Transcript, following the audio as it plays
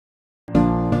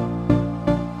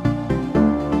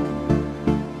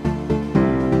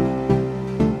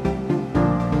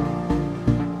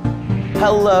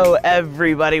Hello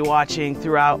everybody watching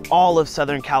throughout all of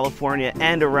Southern California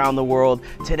and around the world.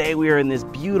 Today we are in this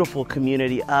beautiful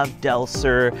community of Del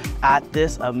Sur at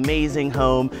this amazing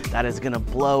home that is gonna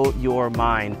blow your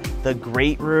mind. The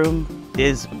great room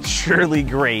is surely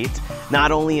great,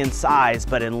 not only in size,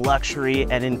 but in luxury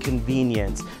and in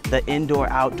convenience. The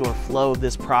indoor-outdoor flow of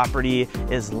this property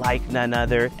is like none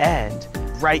other. And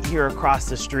right here across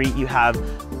the street, you have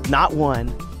not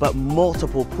one, but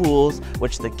multiple pools,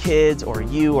 which the kids or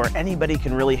you or anybody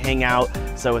can really hang out.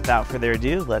 So without further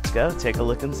ado, let's go take a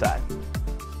look inside.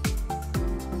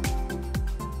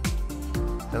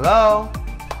 Hello?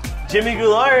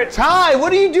 JimGoulart. Hi,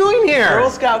 what are you doing here?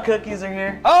 Girl Scout cookies are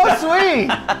here. Oh, sweet.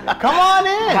 Come on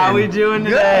in. How we doing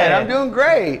today? Good, I'm doing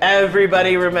great.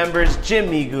 Everybody remembers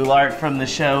JimGoulart from the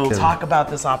show. Talk about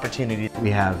this opportunity.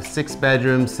 We have 6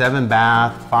 bedrooms, 7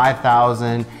 bath,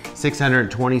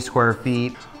 5,620 square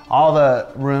feet. All the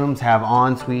rooms have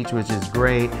en-suites, which is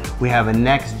great. We have a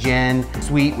next-gen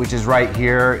suite, which is right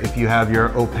here if you have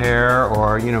your au pair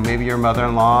or maybe your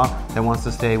mother-in-law that wants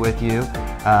to stay with you.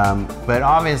 But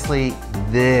obviously,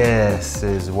 this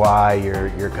is why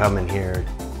you're coming here.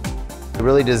 We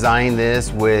really designed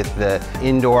this with the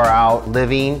indoor-out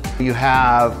living. You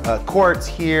have quartz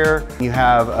here. You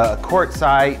have a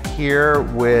quartzite here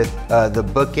with the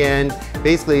bookend.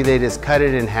 Basically, they just cut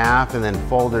it in half and then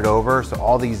fold it over, so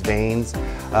all these veins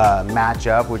match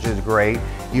up, which is great.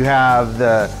 You have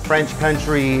the French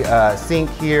country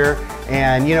sink here,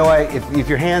 and you know what? If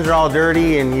your hands are all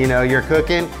dirty and you're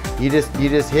cooking, you just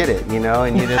hit it, and you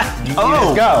just you just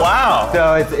go. Wow!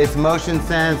 So it's motion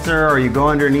sensor, or you go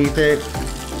underneath it,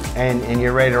 and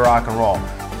you're ready to rock and roll.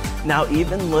 Now,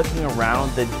 even looking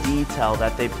around the detail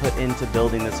that they put into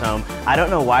building this home, I don't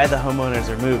know why the homeowners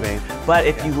are moving, but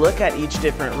if you look at each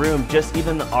different room, just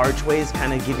even the archways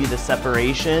kind of give you the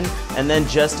separation, and then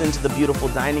just into the beautiful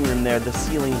dining room there, the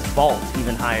ceilings vault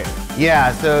even higher.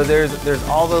 Yeah, so there's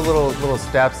all the little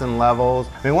steps and levels.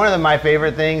 I mean, one of my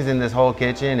favorite things in this whole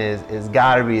kitchen is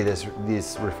gotta be this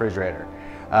refrigerator.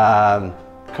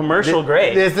 Commercial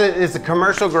grade. It's a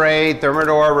commercial grade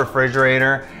Thermador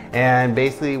refrigerator, and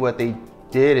basically what they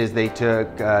did is they took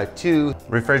 2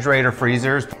 refrigerator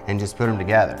freezers and just put them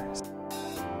together.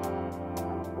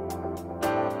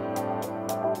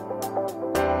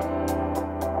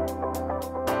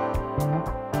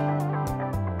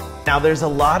 Now there's a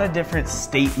lot of different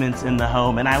statements in the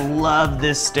home, and I love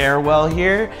this stairwell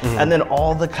here. And then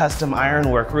all the custom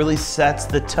ironwork really sets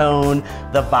the tone,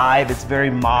 the vibe. It's very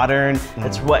modern.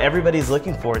 It's what everybody's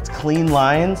looking for. It's clean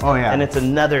lines. Oh, yeah. And it's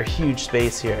another huge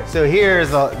space here. So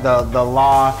here's the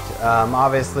loft.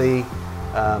 Obviously,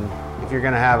 if you're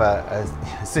gonna have a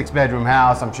 6-bedroom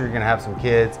house, I'm sure you're gonna have some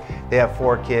kids. They have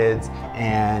 4 kids,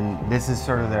 and this is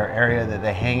sort of their area that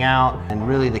they hang out, and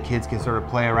really the kids can sort of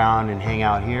play around and hang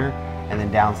out here, and then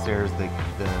downstairs the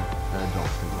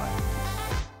adults can play.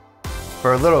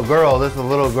 For a little girl, this is a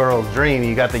little girl's dream.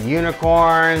 You got the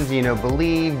unicorns,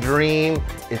 believe, dream.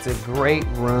 It's a great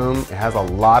room. It has a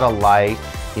lot of light,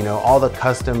 all the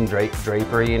custom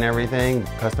drapery and everything,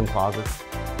 custom closets.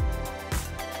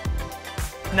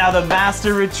 Now the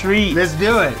master retreat. Let's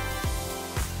do it.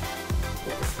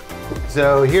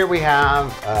 So here we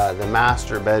have the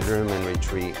master bedroom and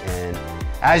retreat, and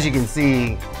as you can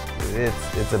see,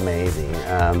 it's amazing.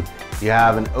 You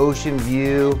have an ocean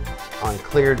view on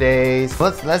clear days.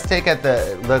 Let's take a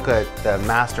look at the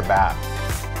master bath.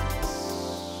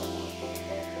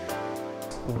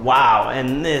 Wow,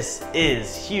 and this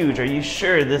is huge. Are you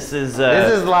sure this is?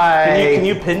 This is like. Can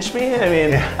you pinch me? I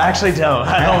mean, actually, don't.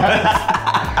 I don't.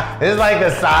 This is like the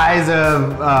size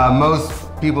of most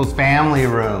people's family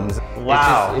rooms.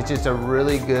 Wow. It's just a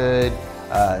really good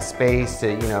space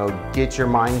to get your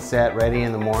mindset ready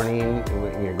in the morning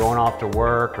when you're going off to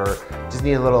work, or just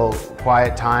need a little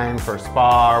quiet time for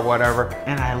spa or whatever.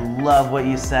 And I love what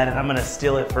you said, and I'm gonna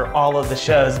steal it for all of the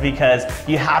shows, because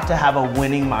you have to have a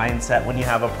winning mindset when you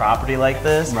have a property like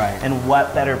this. Right. And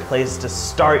what better place to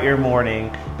start your morning,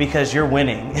 because you're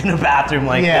winning in a bathroom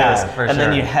like this. For and sure.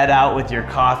 then you head out with your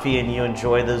coffee and you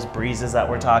enjoy those breezes that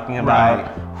we're talking about.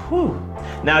 Right. Whew.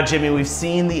 Now, Jimmy, we've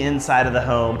seen the inside of the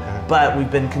home, but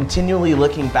we've been continually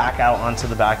looking back out onto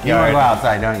the backyard. You wanna go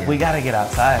outside, don't you? We gotta get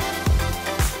outside.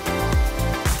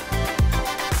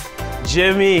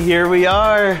 Jimmy, here we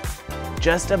are.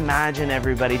 Just imagine,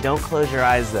 everybody, don't close your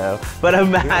eyes though, but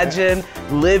imagine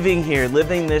living here,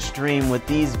 living this dream with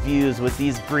these views, with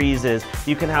these breezes.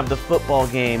 You can have the football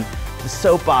game, the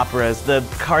soap operas, the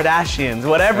Kardashians,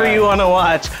 whatever you want to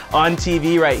watch on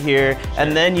TV right here,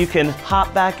 and then you can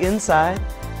hop back inside,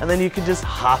 and then you can just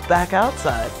hop back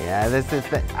outside. Yeah, this is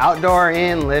the outdoor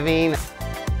in living.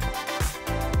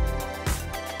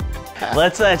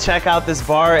 Let's check out this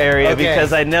bar area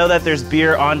because I know that there's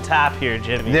beer on tap here,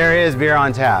 Jimmy. There is beer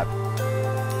on tap.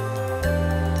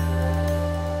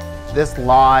 This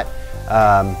lot,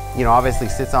 you know, obviously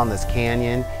sits on this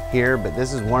canyon here, but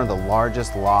this is one of the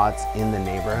largest lots in the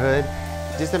neighborhood.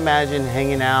 Just imagine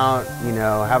hanging out, you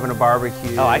know, having a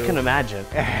barbecue. Oh, I can imagine.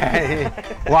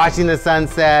 Watching the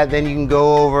sunset, then you can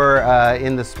go over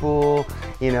in the Spool,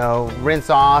 you know, rinse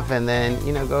off, and then,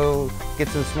 you know, go get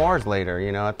some s'mores later,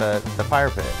 you know, at the fire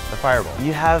pit, the Firebowl.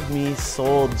 You have me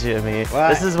sold, Jimmy. What?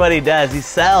 This is what he does. He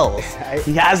sells.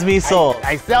 He has me sold.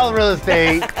 I sell real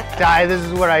estate, Ty, this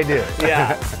is what I do.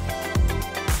 Yeah.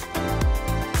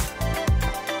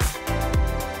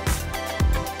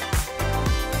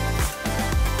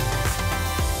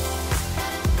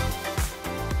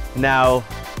 Now,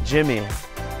 Jimmy,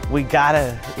 we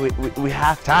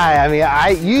have to. Ty, I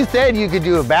mean, you said you could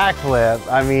do a backflip.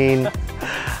 I mean.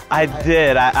 I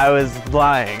did, I was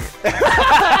lying.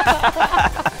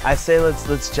 I say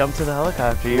let's jump to the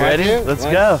helicopter. You ready? Let's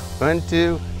go. 1,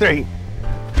 2, 3.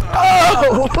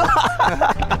 Oh!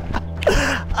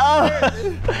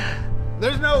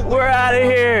 There's no. We're out of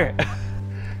here.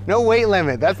 No weight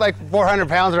limit. That's like 400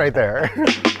 pounds right there.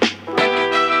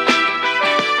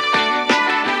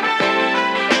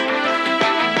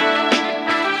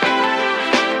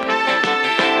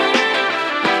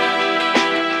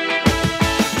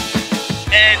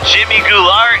 Jimmy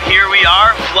Goulart, here we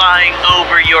are flying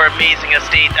over your amazing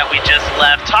estate that we just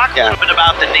left. Talk a little bit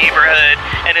about the neighborhood.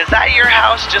 And is that your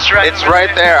house just right It's right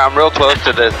there. I'm real close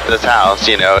to this house,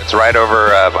 you know. It's right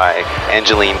over by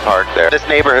Angeline Park there. This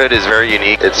neighborhood is very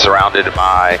unique. It's surrounded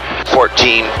by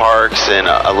 14 parks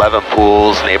and 11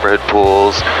 pools, neighborhood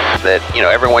pools that, you know,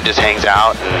 everyone just hangs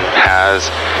out and has,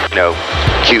 you know,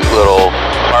 cute little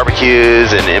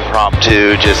barbecues and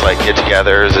impromptu just like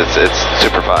get-togethers. It's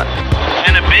super fun.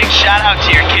 And a big shout out to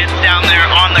your kids down there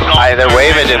on the golf cart. They're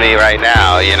waving to me right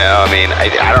now, you know. I mean,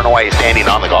 I don't know why he's standing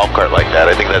on the golf cart like that.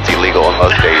 I think that's illegal in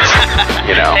most states,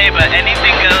 you know. Hey, but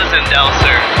anything goes in Del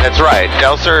Sur. That's right.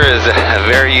 Del Sur is a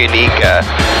very unique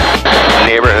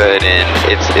neighborhood, and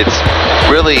it's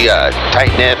really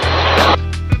tight-knit,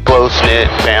 close-knit,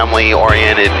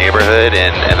 family-oriented neighborhood,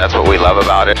 and that's what we love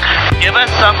about it. Give us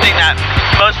something that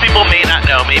most people may not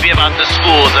know, maybe about the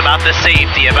schools, about the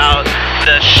safety, about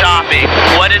the shopping.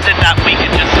 What is it that we can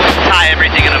just tie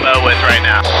everything in a bow with right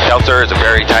now? Del Sur is a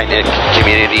very tight-knit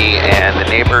community, and the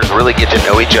neighbors really get to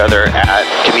know each other at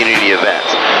community events.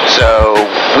 So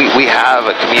we have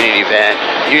a community event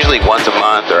usually once a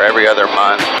month or every other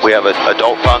month. We have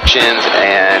adult functions,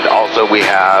 and also we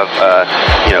have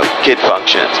you know, kid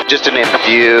functions. Just to name a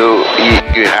few,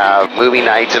 you have movie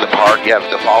nights in the park, you have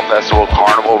the fall festival,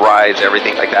 carnival rides,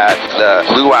 everything like that. The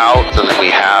luau's, and then we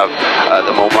have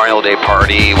the Memorial Day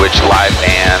party, which live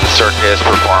bands, circus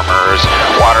performers,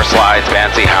 water slides,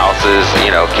 fancy houses,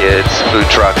 you know, kids, food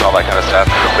trucks, all that kind of stuff.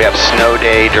 We have snow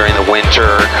day during the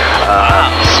winter.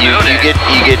 You get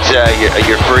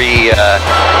your free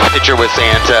picture with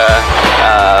Santa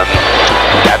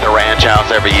at the ranch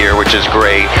house every year, which is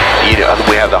great. You know,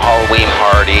 we have the Halloween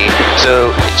party.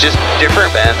 So it's just different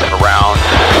events around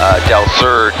Del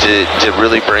Sur to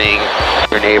really bring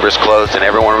your neighbors close, and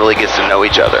everyone really gets to know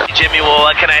each other. Jimmy, well,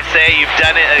 what can I say? You've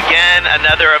done it again.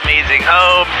 Another amazing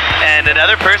home, and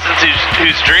another person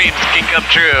whose dreams can come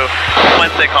true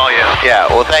once they call you. Yeah,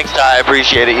 well, thanks, Ty. I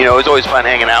appreciate it. You know, it's always fun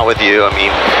hanging out with you. I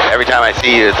mean, every time I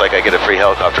see you, it's like I get a free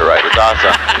helicopter ride. It's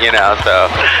awesome, you know,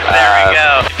 so. There we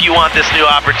go. If you want this new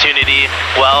opportunity,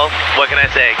 well, what can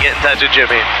I say? Get in touch with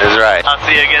Jimmy. That's right. I'll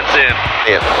see you again soon.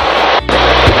 See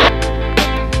ya.